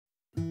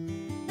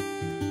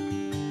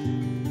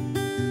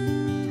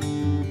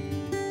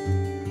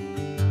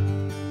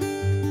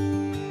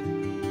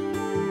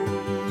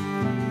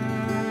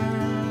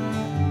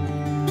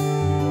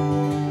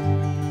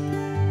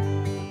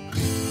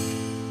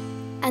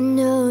I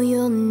know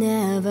you'll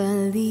never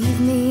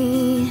leave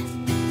me.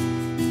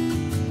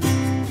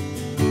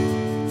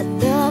 A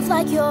love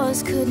like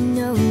yours could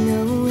know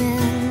no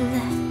end.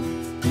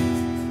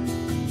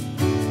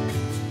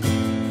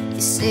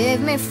 You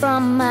saved me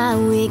from my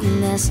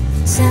weakness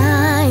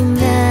time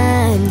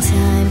and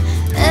time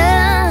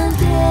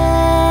again.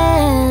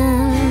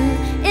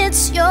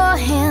 It's your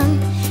hand,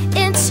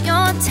 it's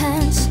your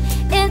touch,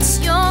 it's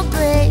your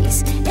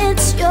grace,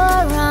 it's your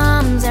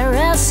arms that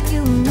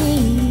rescue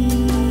me.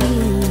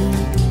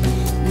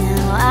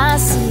 Now I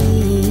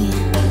see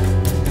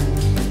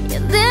you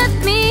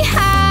lift me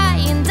high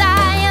and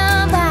I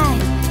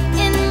abide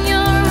in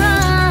your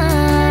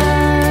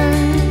arms,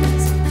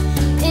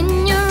 in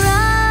your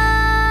arms,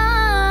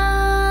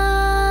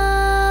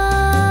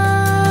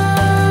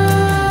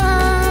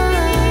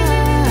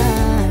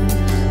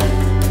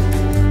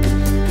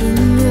 in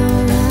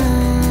your arms.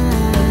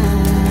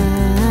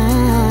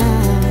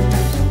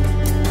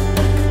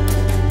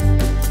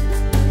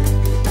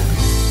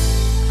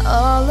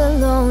 All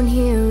alone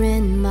here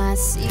in my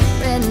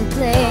secret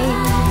place,